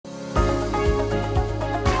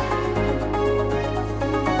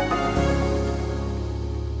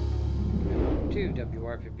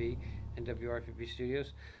WRPB and WRPB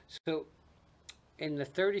Studios. So, in the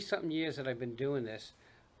 30-something years that I've been doing this,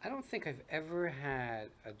 I don't think I've ever had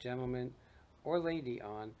a gentleman or lady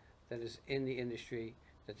on that is in the industry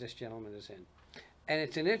that this gentleman is in. And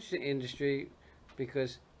it's an interesting industry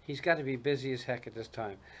because he's got to be busy as heck at this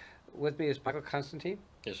time. With me is Michael Constantine.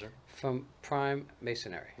 Yes, sir. From Prime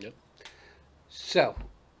Masonry. Yep. So,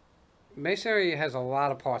 Masonry has a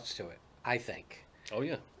lot of parts to it, I think. Oh,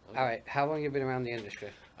 yeah. All right, how long have you been around the industry?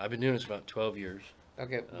 I've been doing this about 12 years.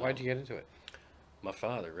 Okay, why'd you get into it? My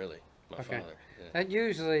father, really. My father. Yeah. That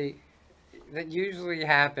usually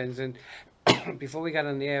happens. And before we got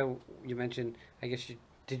on the air, you mentioned, I guess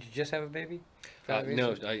did you just have a baby?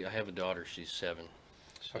 No, I have a daughter. She's 7.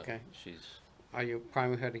 So okay. She's. Are you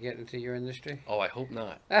priming her to get into your industry? Oh, I hope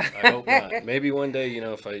not. I hope not. Maybe one day,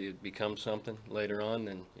 if I become something later on,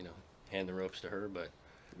 then, hand the ropes to her. But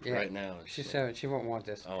yeah. Right now, she's 7. She won't want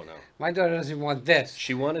this. Oh, no. My daughter doesn't want this.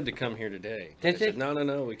 She wanted to come here today. Did she? I said,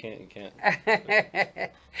 no, we can't. You can't.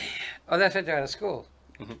 Oh, that's right. They're out of school.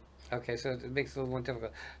 Mm-hmm. Okay, so it makes it a little more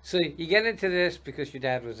difficult. So you get into this because your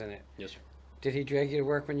dad was in it. Yes, sir. Did he drag you to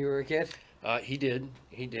work when you were a kid? He did.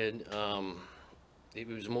 It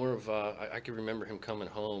was more of, I can remember him coming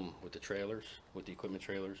home with the trailers, with the equipment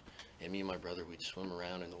trailers, and me and my brother, we'd swim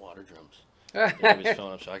around in the water drums. He was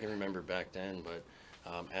filling up, so I can remember back then, but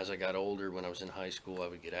as I got older, when I was in high school, I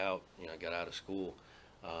would get out, I got out of school,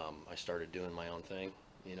 I started doing my own thing,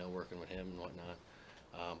 working with him and whatnot.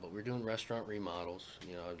 But we were doing restaurant remodels,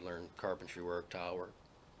 I'd learned carpentry work, tile work,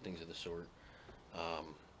 things of the sort.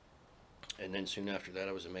 And then soon after that,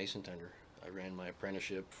 I was a mason tender. I ran my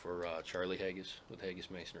apprenticeship for Charlie Haggis with Haggis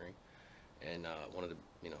Masonry, and one of the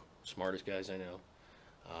smartest guys I know.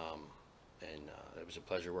 It was a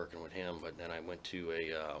pleasure working with him. But then I went to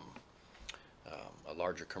a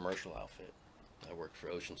larger commercial outfit. I worked for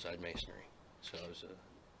Oceanside Masonry, so I was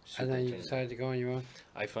a. And then you decided to go on your own.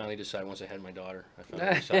 I finally decided once I had my daughter. I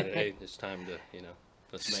finally decided, hey, it's time to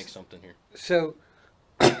let's make something here. So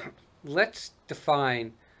let's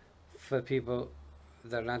define for people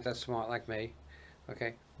that are not that smart like me,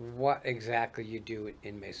 okay, what exactly you do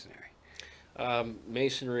in masonry.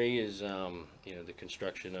 Masonry is, the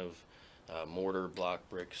construction of mortar, block,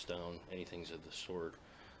 brick, stone, anything of the sort.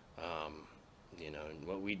 And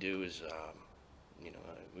what we do is,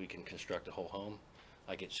 we can construct a whole home.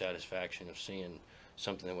 I get satisfaction of seeing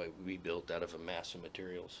something that we built out of a mass of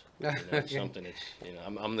materials. Okay. Something that's,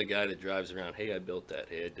 I'm the guy that drives around, hey, I built that,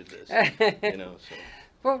 hey, I did this, so.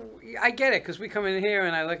 Well, I get it, because we come in here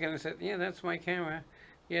and I look at it and say, yeah, that's my camera.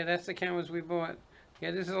 Yeah, that's the cameras we bought.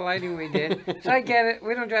 Yeah, this is the lighting we did. So I get it.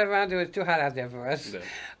 We don't drive around to it. It's too hot out there for us.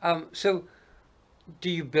 Yeah. So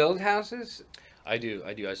do you build houses? I do.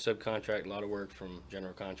 I subcontract a lot of work from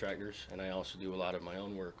general contractors, and I also do a lot of my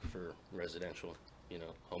own work for residential,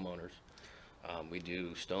 homeowners. We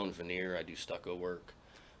do stone veneer. I do stucco work.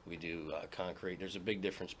 We do concrete. There's a big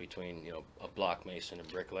difference between, a block mason, a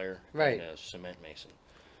bricklayer, right, and a cement mason.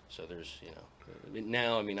 So there's,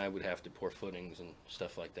 now, I would have to pour footings and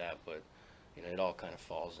stuff like that, but, it all kind of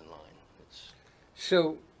falls in line.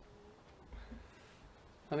 So,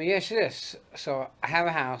 let me ask you this. So, I have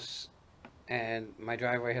a house, and my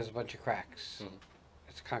driveway has a bunch of cracks. Mm-hmm.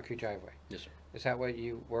 It's a concrete driveway. Yes, sir. Is that what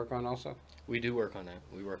you work on also? We do work on that.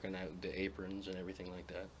 We work on that, the aprons and everything like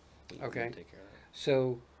that. Okay. We take care of that.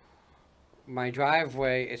 So, my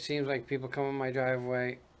driveway, it seems like people come on my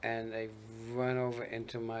driveway and they run over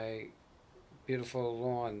into my beautiful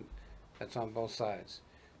lawn that's on both sides.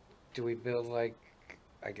 Do we build, like,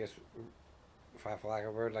 I guess, for lack of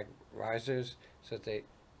a word, like risers, so that they,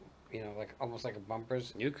 like almost like a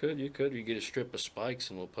bumpers? You could. You get a strip of spikes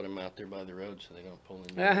and we'll put them out there by the road so they don't pull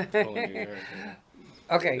in your yard.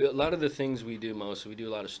 Okay. A lot of the things we do we do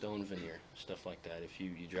a lot of stone veneer, stuff like that. If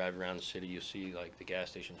you drive around the city, you'll see, like, the gas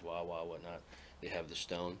stations, Wawa, whatnot, they have the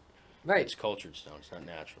stone. Right. It's cultured stone. It's not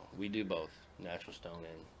natural. We do both, natural stone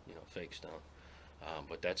and, fake stone.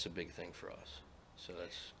 But that's a big thing for us.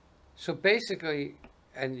 So basically,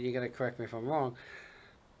 and you got to correct me if I'm wrong,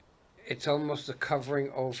 it's almost a covering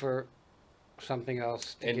over something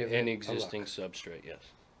else to give an existing substrate, yes.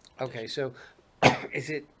 Okay, so is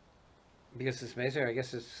it, because it's masonry, I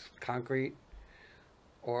guess it's concrete,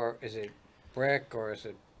 or is it brick, or is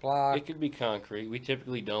it block? It could be concrete. We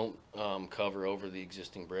typically don't cover over the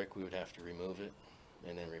existing brick. We would have to remove it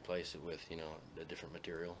and then replace it with, a different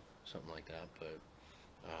material, something like that. But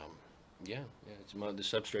it's the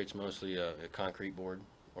substrate's mostly a concrete board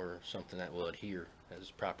or something that will adhere,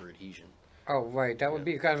 has proper adhesion. Oh, right. That would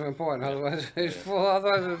be kind of important. Otherwise, it's full.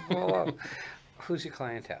 Otherwise, it's full up. Who's your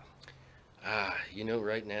clientele?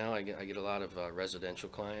 Right now I get a lot of residential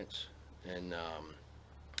clients, and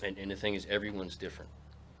And the thing is, everyone's different.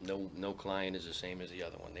 No client is the same as the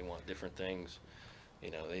other one. They want different things. You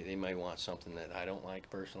know, they might want something that I don't like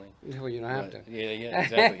personally. Well, you don't have But to. yeah,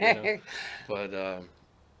 exactly. You know, but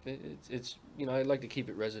it's you know, I'd like to keep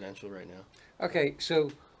it residential right now. Okay,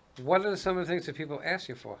 so what are some of the things that people ask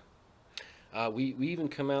you for? We even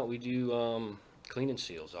come out. We do cleaning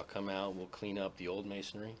seals. I'll come out. We'll clean up the old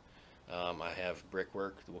masonry. I have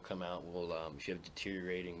brickwork that will come out. We'll if you have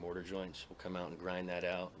deteriorating mortar joints, we'll come out and grind that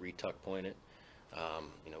out, retuck point it.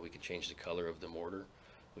 You know, we can change the color of the mortar.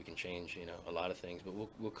 We can change, you know, a lot of things, but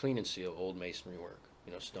we'll clean and seal old masonry work.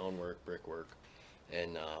 You know, stonework, brickwork,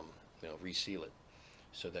 and you know, reseal it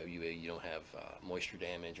so that you don't have moisture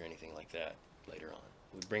damage or anything like that later on.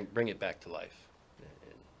 We bring it back to life.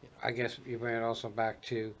 And, you know. I guess you bring it also back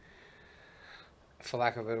to, for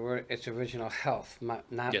lack of a better word, its original health. Not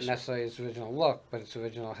Yes, sir. necessarily its original look, but its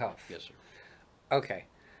original health. Yes, sir. Okay.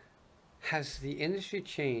 Has the industry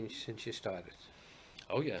changed since you started?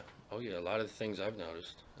 Oh yeah, oh yeah. A lot of the things I've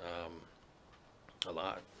noticed, a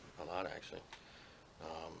lot actually.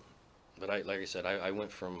 Um, but like I said, I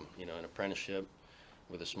went from, you know, an apprenticeship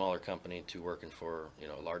with a smaller company to working for, you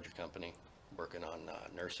know, a larger company, working on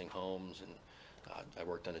nursing homes, and I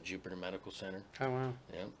worked on a Jupiter Medical Center. Oh, wow.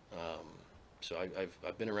 Yeah. So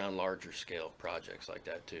I've been around larger scale projects like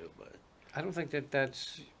that too. But I don't think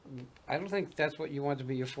I don't think that's what you want to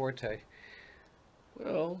be your forte.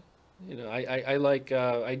 well, you know, I like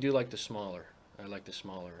I do like the smaller. I like the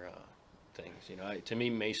smaller things. You know, to me,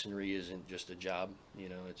 masonry isn't just a job. You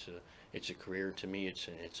know, it's a career. To me, it's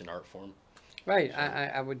an art form. Right. So,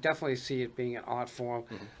 I would definitely see it being an art form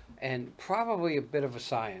mhm. and probably a bit of a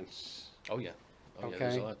science. Oh yeah, oh yeah.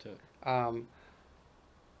 There's a Okay. lot to it. Um,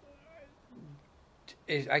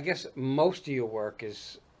 I guess most of your work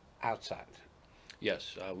is outside,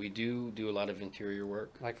 Yes, we do a lot of interior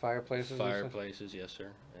work, like fireplaces and stuff. fireplaces. Yes, sir.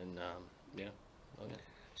 And yeah, oh yeah.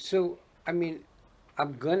 So, I mean,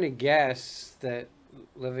 I'm going to guess that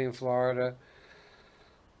living in Florida,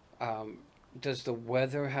 um, does the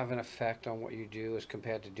weather have an effect on what you do as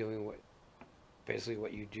compared to doing basically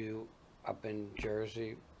what you do up in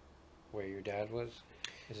Jersey, where your dad was?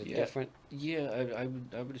 Is it Yeah, different? yeah.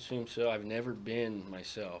 I would assume so. I've never been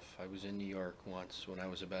myself. I was in New York once when I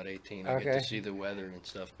was about 18. I get Okay. to see the weather and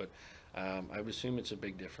stuff, but I would assume it's a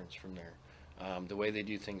big difference from there. The way they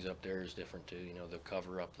do things up there is different too. You know, they'll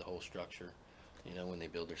cover up the whole structure, you know, when they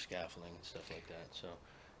build their scaffolding and stuff like that. So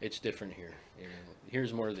it's different here. You know,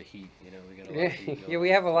 here's more of the heat. You know, we got a lot Yeah, of heat yeah, going we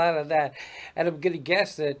on. have a lot of that. And I'm going to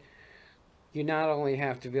guess that you not only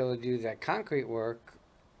have to be able to do that concrete work,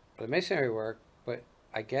 the masonry work, but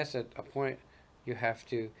I guess at a point you have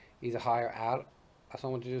to either hire out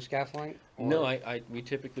someone to do scaffolding No, or. we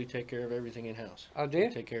typically take care of everything in house. Oh, do We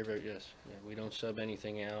you? take care of it. Yes, yeah, we don't sub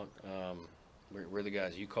anything out. We're the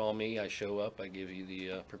guys. You call me, I show up, I give you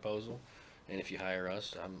the proposal, and if you hire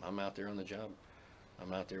us, I'm out there on the job.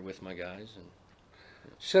 I'm out there with my guys, and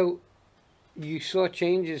So you saw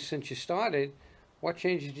changes since you started. What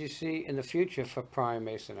changes do you see in the future for Prime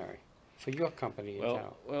Masonry, for your company in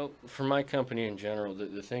general? well, for my company in general,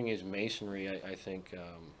 the thing is masonry. I think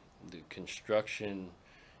the construction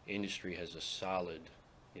industry has a solid.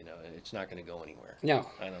 You know, it's not going to go anywhere. No.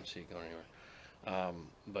 I don't see it going anywhere.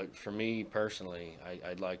 But for me personally,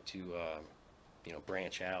 I'd like to, you know,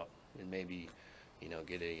 branch out and maybe, you know,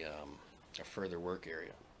 get a further work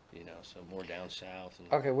area, you know, so more down south.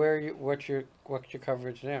 And, Okay, where are you? What's your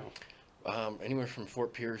coverage now? anywhere from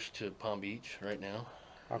Fort Pierce to Palm Beach right now.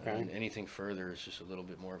 Okay. And anything further is just a little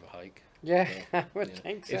bit more of a hike. Yeah, So, I would you know,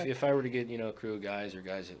 think so. if I were to get, you know, a crew of guys or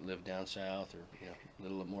guys that live down south or, you know, a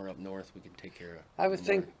little more up north, we could take care of. I would more.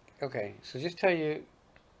 think. Okay, so just tell you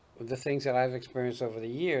the things that I've experienced over the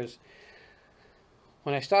years.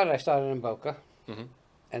 When I started in Boca, Mhm.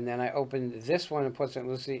 and then I opened this one in Port St.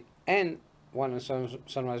 Lucie and one in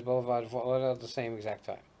Sunrise Boulevard in Fort Lauderdale at the same exact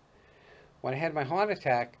time. When I had my heart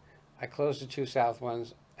attack, I closed the two south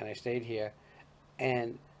ones and I stayed here.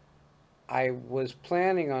 And I was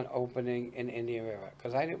planning on opening in Indian River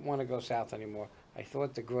because I didn't want to go south anymore. I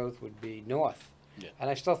thought the growth would be north. Yeah. And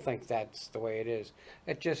I still think that's the way it is.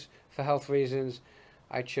 It just, for health reasons,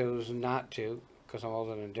 I chose not to because I'm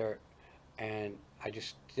older than dirt. And I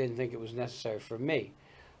just didn't think it was necessary for me.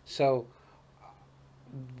 So,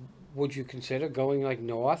 would you consider going like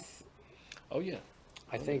north? Oh, yeah.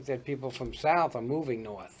 I think that people from south are moving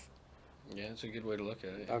north. Yeah, it's a good way to look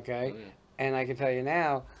at it. Okay. Oh, yeah. And I can tell you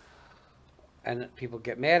now, and people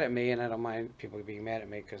get mad at me, and I don't mind people being mad at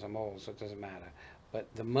me because I'm old, so it doesn't matter. But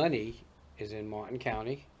the money is in Martin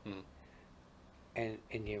County Mhm. and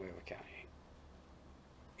Indian River County.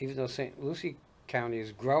 Even though St. Lucie County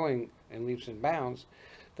is growing in leaps and bounds,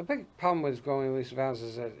 The big problem with growing leaps and bounds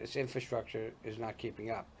is that its infrastructure is not keeping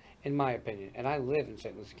up, in my opinion. And I live in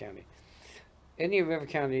St. Lucie County. Indian River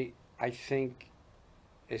County, I think,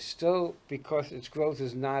 is still, because its growth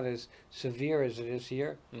is not as severe as it is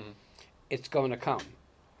here, it's going to come.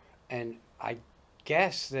 And I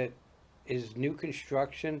guess that is new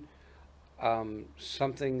construction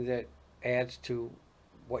something that adds to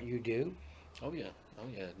what you do? Oh yeah,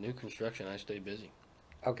 new construction, I stay busy.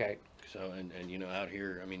 Okay. So, and you know, out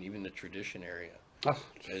here, I mean, even the tradition area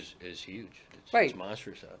is huge. It's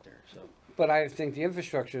monstrous out there, so. But I think the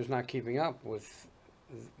infrastructure is not keeping up with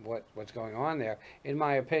what's going on there, in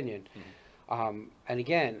my opinion. And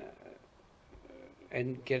again,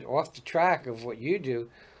 and get off the track of what you do,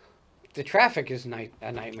 the traffic is a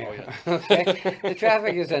nightmare. Oh, yeah. Okay? The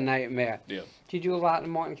traffic is a nightmare. Yeah. Do you do a lot in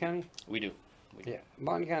Martin County? We do. Yeah,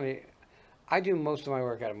 Martin County. I do most of my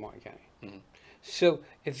work out of Martin County. So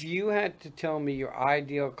if you had to tell me your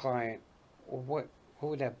ideal client, what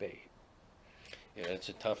would that be? Yeah, it's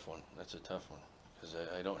a tough one. That's a tough one, because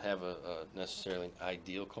I don't have a necessarily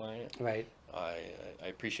ideal client. Right. I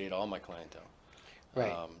appreciate all my clientele.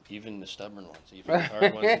 Right. Even the stubborn ones, even the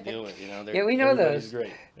hard ones to deal with. You know, yeah, we know everybody's those.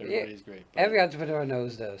 Great. Everybody's great. Every entrepreneur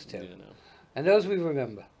knows those too. You know. And those we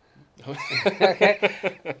remember. Okay.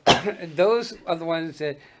 Those are the ones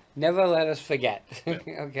that never let us forget. Yeah.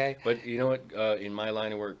 Okay. But you know what? In my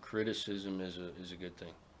line of work, criticism is a good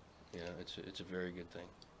thing. You know, it's a very good thing.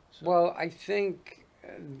 So, Well, I think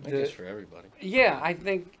I guess for everybody. yeah, I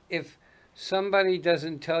think if somebody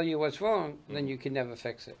doesn't tell you what's wrong, then you can never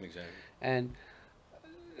fix it. Exactly. And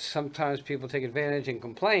sometimes people take advantage and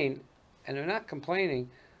complain, and they're not complaining,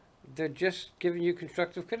 they're just giving you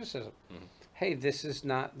constructive criticism. Hey, this is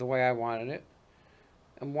not the way I wanted it.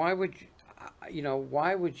 And why would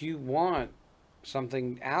why would you want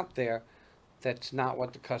something out there that's not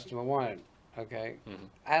what the customer wanted? Okay.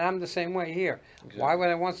 And I'm the same way here. Exactly. Why would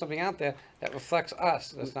I want something out there that reflects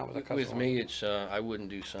us? That's not what the customer With me, wants. it's I wouldn't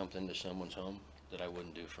do something to someone's home that I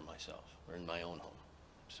wouldn't do for myself or in my own home.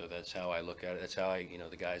 So that's how I look at it. That's how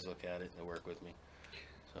the guys look at it that work with me.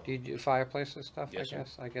 So. Do you do fireplaces stuff? Yes, sir.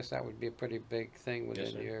 I guess that would be a pretty big thing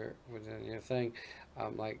within your thing.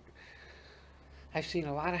 Like I've seen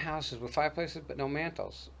a lot of houses with fireplaces but no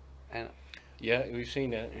mantles, and Yeah, we've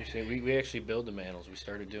seen that. We actually build the mantles. We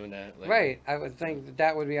started doing that. Lately. right. I would think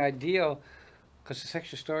that would be ideal, because it's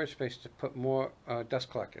extra storage space to put more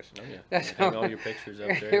dust collectors. Oh yeah, That's hang all your pictures up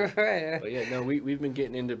there. Right. But yeah, no, we've been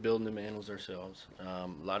getting into building the mantles ourselves. A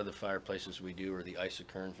lot of the fireplaces we do are the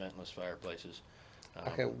isocurn ventless fireplaces.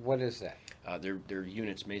 Okay, what is that? They're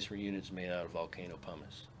units, masonry units made out of volcano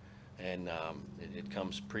pumice, and it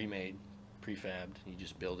comes pre-made, prefabbed. You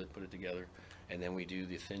just build it, put it together, and then we do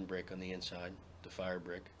the thin brick on the inside, the fire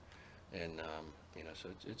brick, and so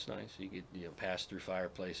it's nice. You get pass through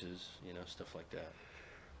fireplaces, stuff like that.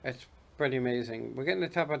 That's pretty amazing. We're getting to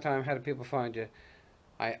the top of time. How do people find you?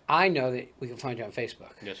 I know that we can find you on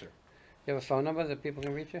Facebook. Yes, sir. You have a phone number that people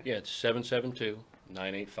can reach you? Yeah, it's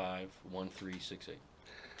 772-985-1368.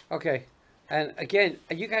 Okay. And again,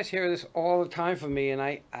 you guys hear this all the time from me, and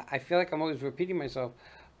I feel like I'm always repeating myself,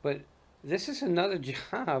 but this is another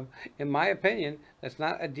job, in my opinion, that's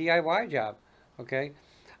not a DIY job, okay?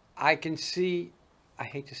 I can see, I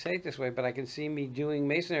hate to say it this way, but I can see me doing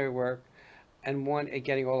masonry work, and one, it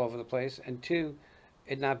getting all over the place, and two,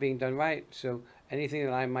 it not being done right. So anything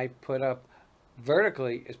that I might put up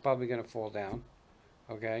vertically is probably going to fall down,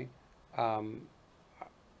 okay? And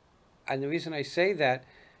the reason I say that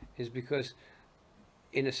is because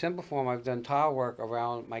in a simple form, I've done tile work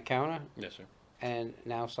around my counter. Yes, sir. And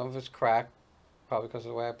now some of it's cracked, probably because of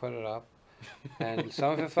the way I put it up. And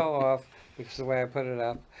some of it fell off because of the way I put it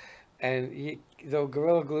up. And though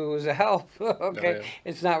Gorilla Glue is a help, okay, Oh, yeah.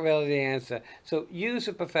 It's not really the answer. So use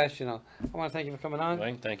a professional. I want to thank you for coming on.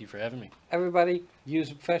 Wayne, thank you for having me. Everybody, use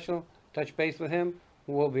a professional. Touch base with him.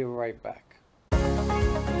 We'll be right back.